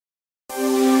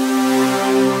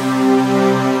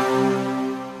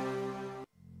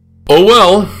Oh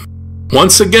well,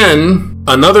 once again,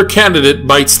 another candidate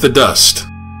bites the dust.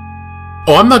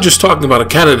 Oh, I'm not just talking about a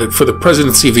candidate for the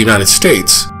presidency of the United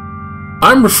States.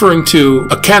 I'm referring to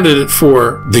a candidate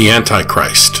for the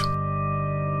Antichrist.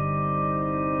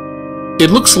 It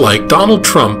looks like Donald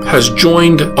Trump has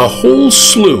joined a whole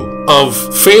slew of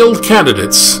failed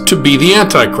candidates to be the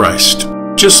Antichrist,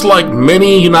 just like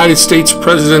many United States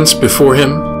presidents before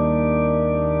him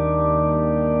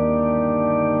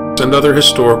and other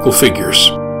historical figures.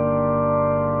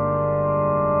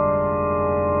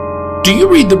 Do you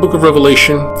read the book of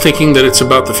Revelation thinking that it's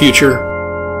about the future?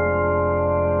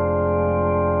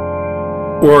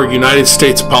 Or United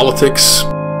States politics?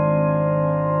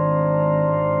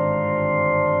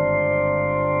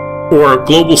 Or a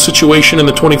global situation in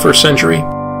the 21st century?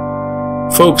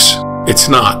 Folks, it's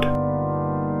not.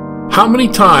 How many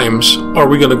times are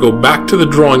we going to go back to the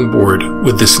drawing board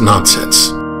with this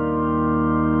nonsense?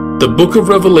 The book of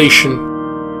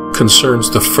Revelation concerns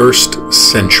the first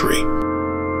century.